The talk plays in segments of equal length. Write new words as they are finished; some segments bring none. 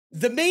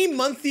The main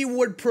monthly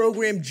award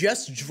program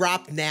just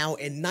dropped now,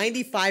 and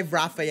 95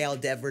 Rafael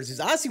Devers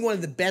is honestly one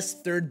of the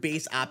best third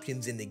base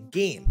options in the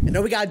game. I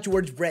know we got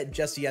George Brett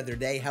just the other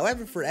day.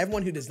 However, for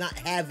everyone who does not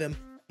have him,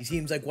 he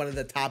seems like one of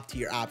the top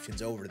tier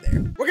options over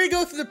there. We're going to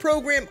go through the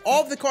program,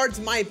 all of the cards,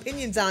 my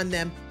opinions on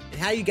them,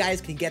 and how you guys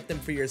can get them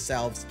for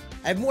yourselves.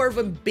 I have more of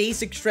a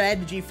basic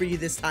strategy for you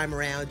this time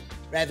around,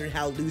 rather than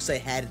how loose I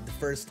had it the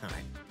first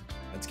time.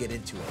 Let's get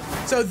into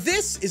it. So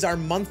this is our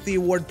monthly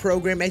award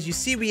program. As you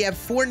see, we have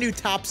 4 new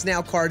Topps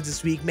Now cards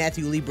this week.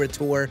 Matthew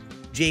Liberatore,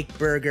 Jake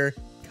Berger,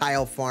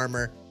 Kyle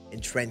Farmer,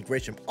 and Trent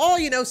Grisham.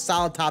 All,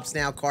 solid Topps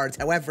Now cards.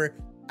 However,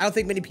 I don't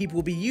think many people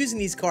will be using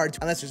these cards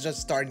unless they're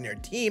just starting their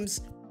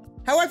teams.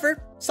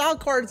 However, solid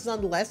cards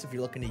nonetheless if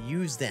you're looking to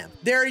use them.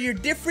 There are your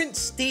different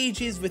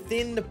stages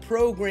within the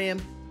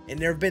program, and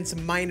there have been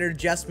some minor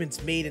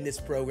adjustments made in this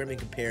program in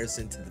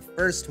comparison to the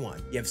first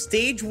one. You have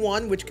Stage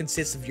 1, which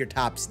consists of your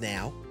Topps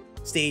Now.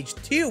 Stage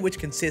 2, which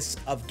consists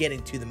of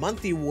getting to the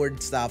monthly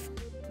award stuff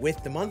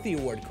with the monthly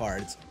award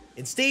cards.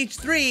 And Stage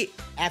 3,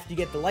 after you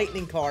get the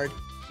Lightning card,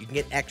 you can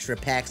get extra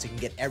packs. You can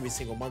get every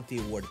single monthly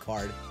award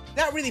card,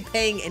 not really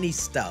paying any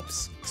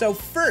stubs. So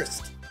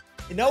first,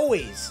 and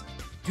always,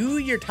 do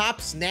your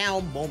Topps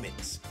Now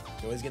moments.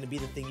 It's always going to be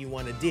the thing you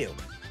want to do.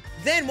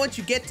 Then once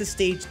you get to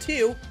Stage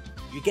 2,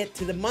 you get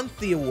to the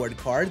monthly award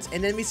cards,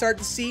 and then we start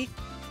to see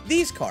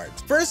these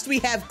cards. First, we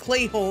have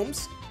Clay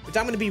Holmes, which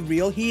I'm going to be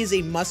real, he is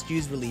a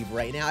must-use reliever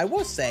right now. I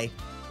will say,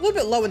 a little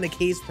bit low in the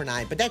Ks per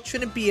 9, but that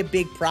shouldn't be a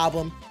big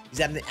problem. He's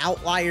got an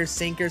outlier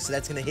sinker, so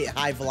that's going to hit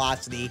high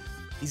velocity.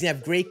 He's going to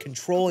have great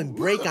control and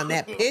break on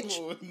that pitch.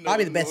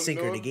 Probably the best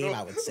sinker in the game,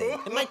 I would say.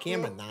 And my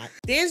camera not.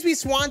 Dansby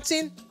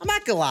Swanson, I'm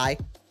not going to lie,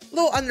 a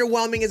little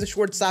underwhelming as a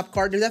shortstop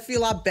card. There's definitely a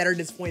lot better at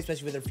this point,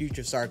 especially with their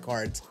future star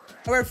cards.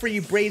 However, for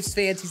you Braves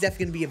fans, he's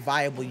definitely going to be a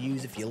viable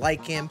use if you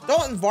like him.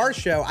 Dalton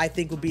Varsho, I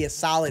think, will be a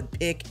solid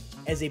pick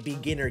as a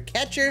beginner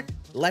catcher.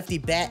 Lefty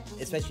bat,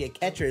 especially a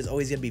catcher, is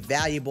always going to be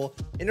valuable.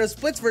 And those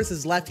splits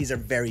versus lefties are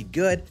very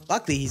good.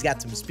 Luckily, he's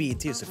got some speed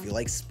too, so if you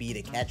like speed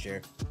at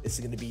catcher, this is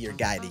going to be your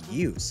guy to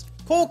use.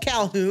 Cole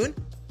Calhoun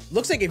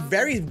looks like a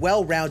very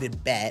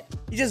well-rounded bat.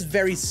 He's just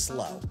very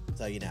slow,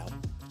 so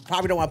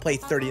probably don't want to play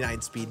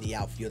 39 speed in the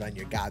outfield on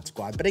your God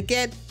Squad. But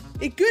again,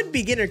 a good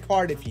beginner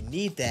card if you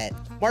need that.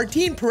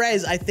 Martin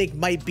Perez, I think,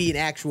 might be an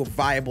actual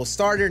viable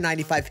starter.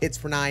 95 hits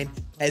per 9,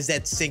 has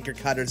that sinker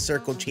cutter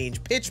circle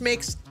change pitch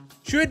mix.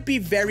 Should be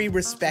very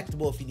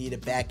respectable if you need a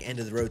back end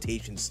of the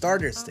rotation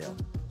starter still.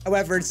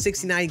 However,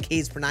 69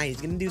 Ks per 9, he's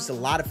going to induce a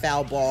lot of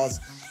foul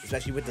balls,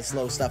 especially with the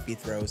slow stuff he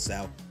throws,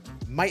 so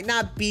might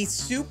not be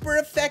super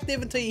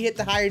effective until you hit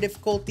the higher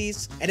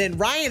difficulties. And then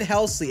Ryan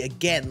Helsley,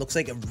 again, looks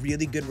like a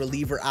really good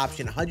reliever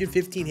option.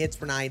 115 hits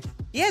per 9.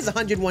 He has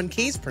 101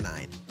 Ks per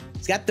 9.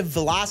 He's got the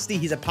velocity.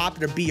 He's a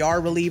popular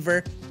BR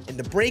reliever, and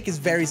the break is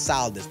very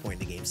solid at this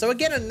point in the game. So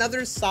again,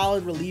 another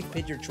solid relief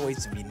pitcher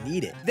choice if you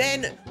need it.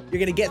 Then you're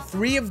going to get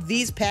 3 of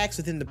these packs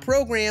within the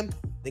program,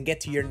 then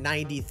get to your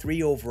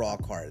 93 overall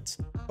cards.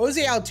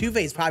 Jose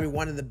Altuve is probably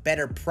one of the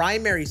better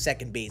primary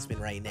second basemen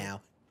right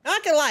now.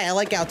 Not gonna lie, I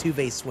like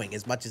Altuve's swing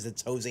as much as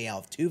it's Jose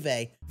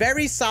Altuve.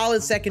 Very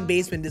solid second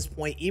baseman at this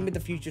point, even with the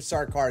future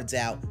star cards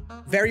out.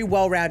 Very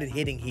well-rounded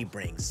hitting he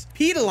brings.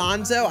 Pete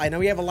Alonso, I know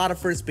we have a lot of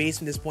first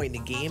basemen at this point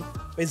in the game,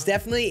 but it's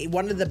definitely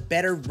one of the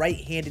better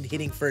right-handed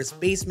hitting first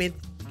basemen.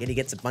 Again, he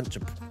gets a bunch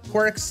of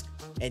quirks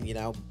and,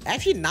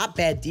 actually not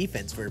bad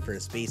defense for a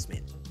first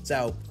baseman.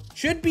 So,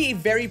 should be a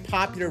very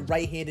popular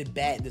right-handed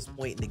bat at this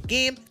point in the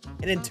game.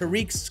 And then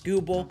Tariq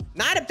Skubal,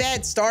 not a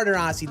bad starter,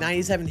 honestly.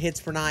 97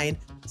 hits per 9.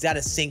 He's got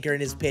a sinker in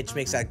his pitch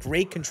mix, got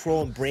great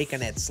control and break on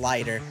that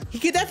slider. He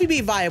could definitely be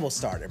a viable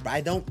starter, but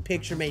I don't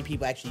picture many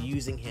people actually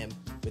using him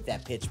with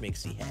that pitch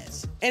mix he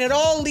has. And it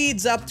all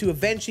leads up to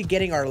eventually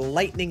getting our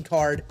Lightning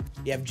card.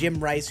 You have Jim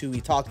Rice, who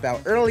we talked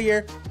about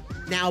earlier,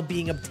 now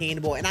being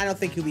obtainable, and I don't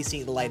think he'll be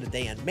seeing the light of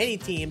day on many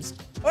teams.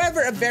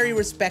 However, a very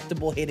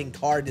respectable hitting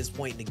card at this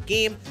point in the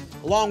game,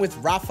 along with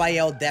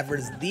Rafael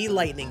Devers, the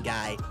Lightning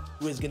guy,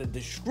 who is going to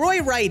destroy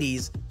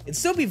righties and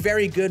still be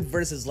very good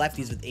versus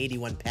lefties with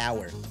 81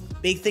 power.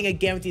 Big thing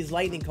again with these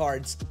Lightning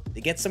cards,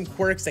 they get some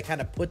quirks that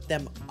kind of put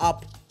them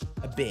up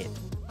a bit.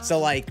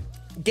 So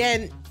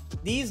again,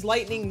 these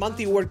Lightning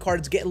monthly award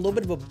cards get a little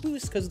bit of a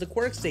boost because of the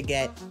quirks they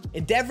get.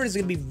 And Devers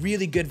is going to be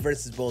really good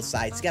versus both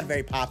sides. He's got a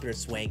very popular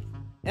swing.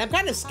 And I'm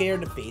kind of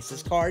scared to face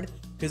this card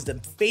because the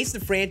face the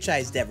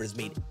franchise Devers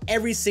made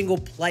every single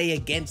play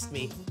against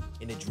me,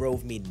 and it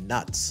drove me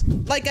nuts.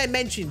 Like I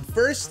mentioned,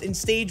 first in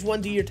Stage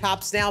 1, do your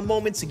Topps Now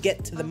moments to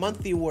get to the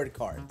monthly award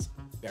cards.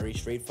 Very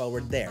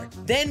straightforward there.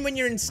 Then when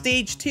you're in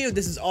Stage 2,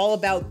 this is all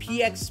about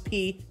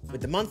PXP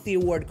with the monthly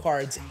award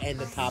cards and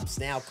the Topps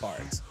Now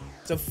cards.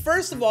 So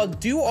first of all,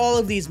 do all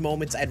of these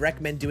moments. I'd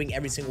recommend doing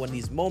every single one of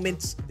these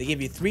moments. They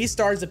give you 3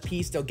 stars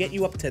apiece. They'll get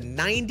you up to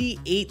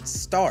 98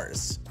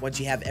 stars once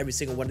you have every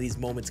single one of these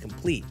moments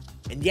complete.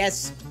 And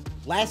yes,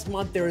 Last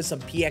month, there was some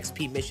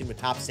PXP mission with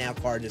top snail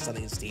cards or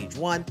something in stage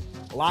 1.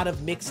 A lot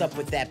of mix-up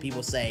with that,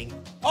 people saying,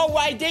 oh,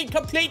 I didn't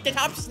complete the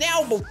top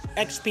snail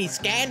XP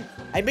scan.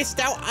 I missed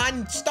out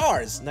on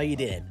stars. No, you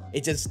didn't.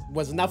 It just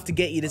was enough to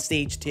get you to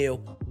stage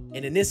 2.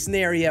 And in this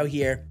scenario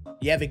here,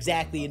 you have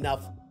exactly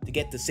enough to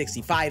get to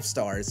 65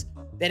 stars.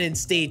 Then in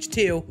stage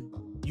 2,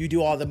 you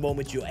do all the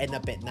moments, you end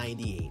up at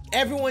 98.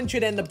 Everyone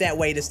should end up that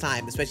way this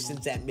time, especially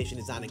since that mission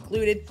is not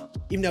included,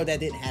 even though that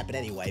didn't happen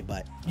anyway.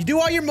 But you do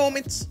all your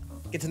moments,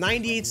 get to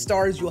 98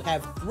 stars, you'll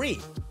have 3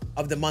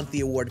 of the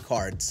monthly award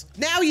cards.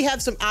 Now you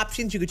have some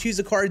options. You could choose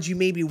the cards you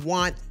maybe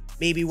want.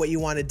 Maybe what you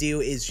want to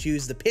do is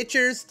choose the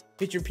pitchers.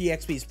 Pitcher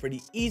PXP is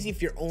pretty easy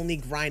if you're only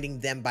grinding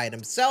them by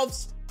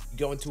themselves. You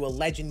go into a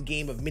legend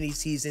game of mini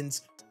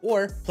seasons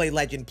or play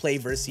legend play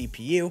versus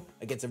CPU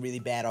against a really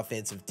bad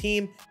offensive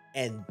team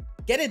and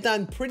get it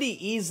done pretty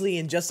easily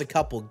in just a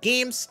couple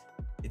games.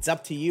 It's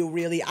up to you,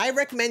 really. I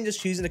recommend just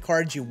choosing the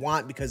cards you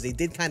want because they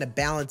did kind of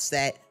balance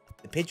that.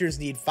 The pitchers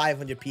need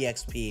 500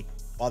 PXP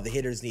while the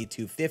hitters need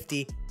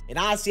 250. And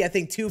honestly, I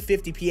think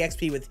 250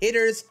 PXP with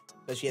hitters,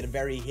 especially at a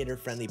very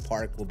hitter-friendly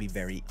park, will be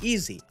very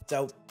easy.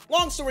 So,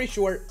 long story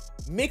short,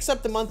 mix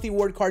up the monthly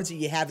award cards that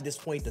you have at this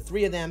point, the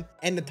 3 of them,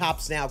 and the top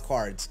snail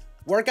cards.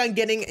 Work on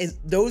getting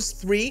those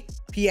 3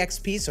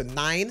 PXP, so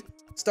 9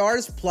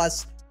 stars,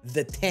 plus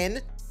the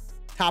 10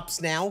 top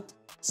snail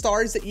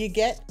stars that you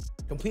get.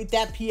 Complete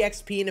that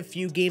PXP in a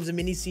few games of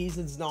mini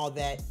seasons and all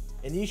that,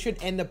 and you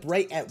should end up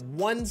right at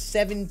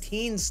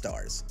 117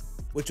 stars,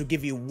 which will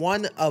give you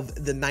 1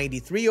 of the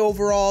 93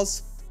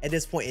 overalls at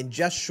this point and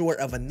just short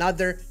of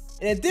another.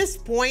 And at this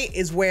point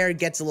is where it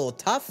gets a little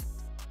tough.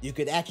 You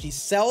could actually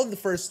sell the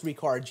first 3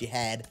 cards you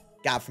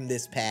got from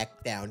this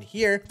pack down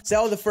here.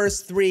 Sell the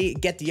first 3,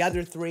 get the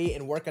other 3,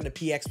 and work on the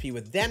PXP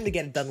with them to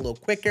get it done a little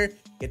quicker.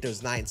 Get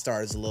those 9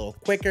 stars a little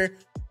quicker.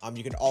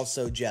 You could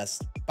also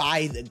just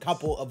buy a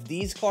couple of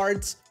these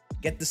cards,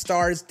 get the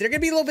stars. They're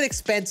gonna be a little bit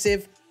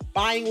expensive.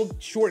 Buying will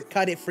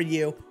shortcut it for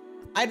you.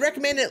 I'd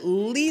recommend at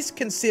least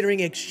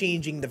considering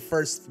exchanging the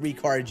first 3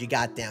 cards you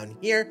got down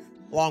here,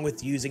 along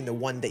with using the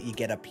 1 that you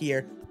get up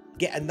here.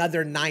 Get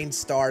another 9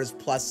 stars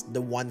plus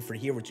the 1 for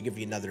here, which will give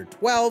you another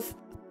 12.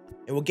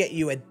 It will get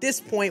you at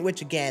this point,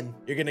 which again,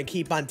 you're gonna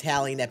keep on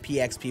tallying that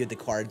PXP with the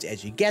cards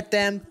as you get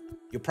them.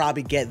 You'll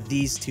probably get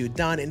these 2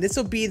 done, and this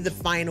will be the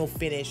final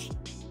finish,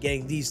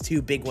 getting these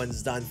 2 big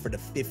ones done for the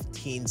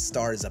 15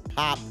 stars a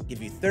pop.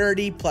 Give you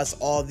 30 plus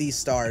all these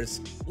stars.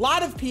 A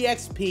lot of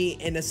PXP,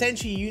 and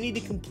essentially you need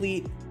to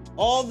complete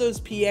all those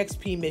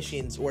PXP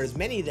missions, or as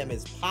many of them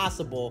as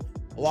possible,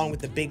 along with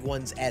the big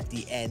ones at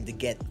the end to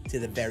get to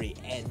the very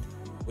end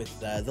with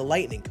the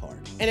lightning card.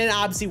 And then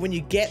obviously when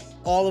you get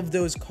all of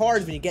those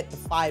cards, when you get the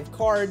 5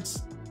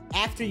 cards,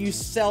 after you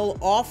sell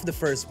off the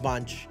first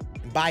bunch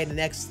and buy the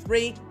next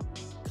 3,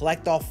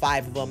 collect all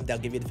 5 of them, they'll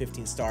give you the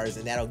 15 stars,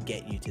 and that'll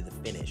get you to the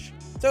finish.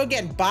 So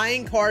again,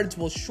 buying cards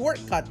will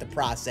shortcut the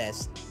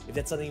process if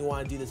that's something you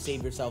want to do to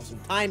save yourself some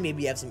time.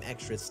 Maybe you have some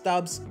extra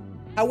stubs.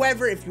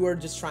 However, if you are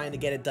just trying to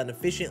get it done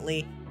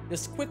efficiently,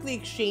 just quickly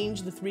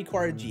exchange the 3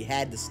 cards you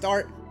had to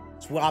start,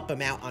 swap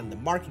them out on the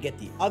market, get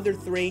the other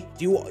 3,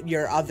 do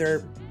your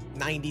other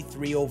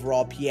 93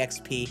 overall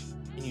PXP,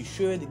 and you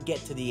should get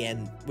to the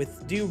end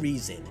with due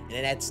reason. And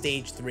then at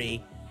stage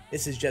 3,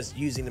 this is just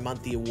using the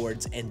monthly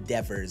awards and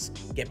Devers,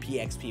 get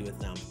PXP with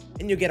them,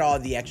 and you'll get all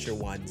the extra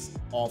ones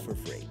all for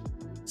free.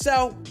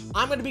 So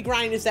I'm going to be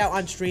grinding this out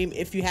on stream.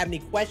 If you have any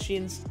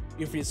questions,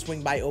 feel free to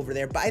swing by over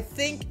there. But I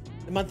think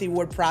the monthly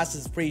award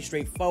process is pretty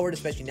straightforward,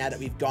 especially now that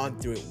we've gone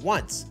through it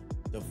once.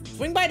 So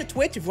swing by to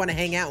Twitch if you want to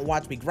hang out and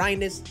watch me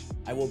grind this.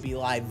 I will be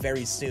live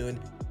very soon,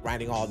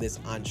 grinding all this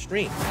on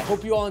stream. I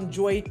hope you all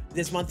enjoy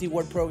this monthly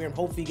award program.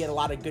 Hopefully you get a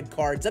lot of good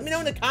cards. Let me know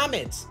in the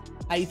comments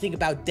how you think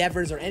about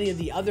Devers or any of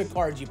the other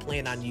cards you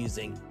plan on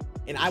using.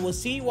 And I will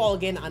see you all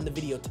again on the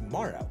video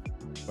tomorrow,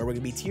 where we're going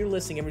to be tier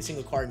listing every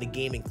single card in the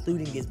game,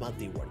 including these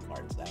monthly award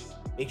cards. So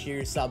make sure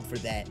you're subbed for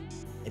that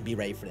and be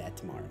ready for that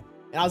tomorrow.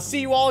 And I'll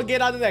see you all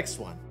again on the next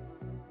one.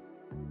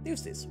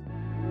 Deuces.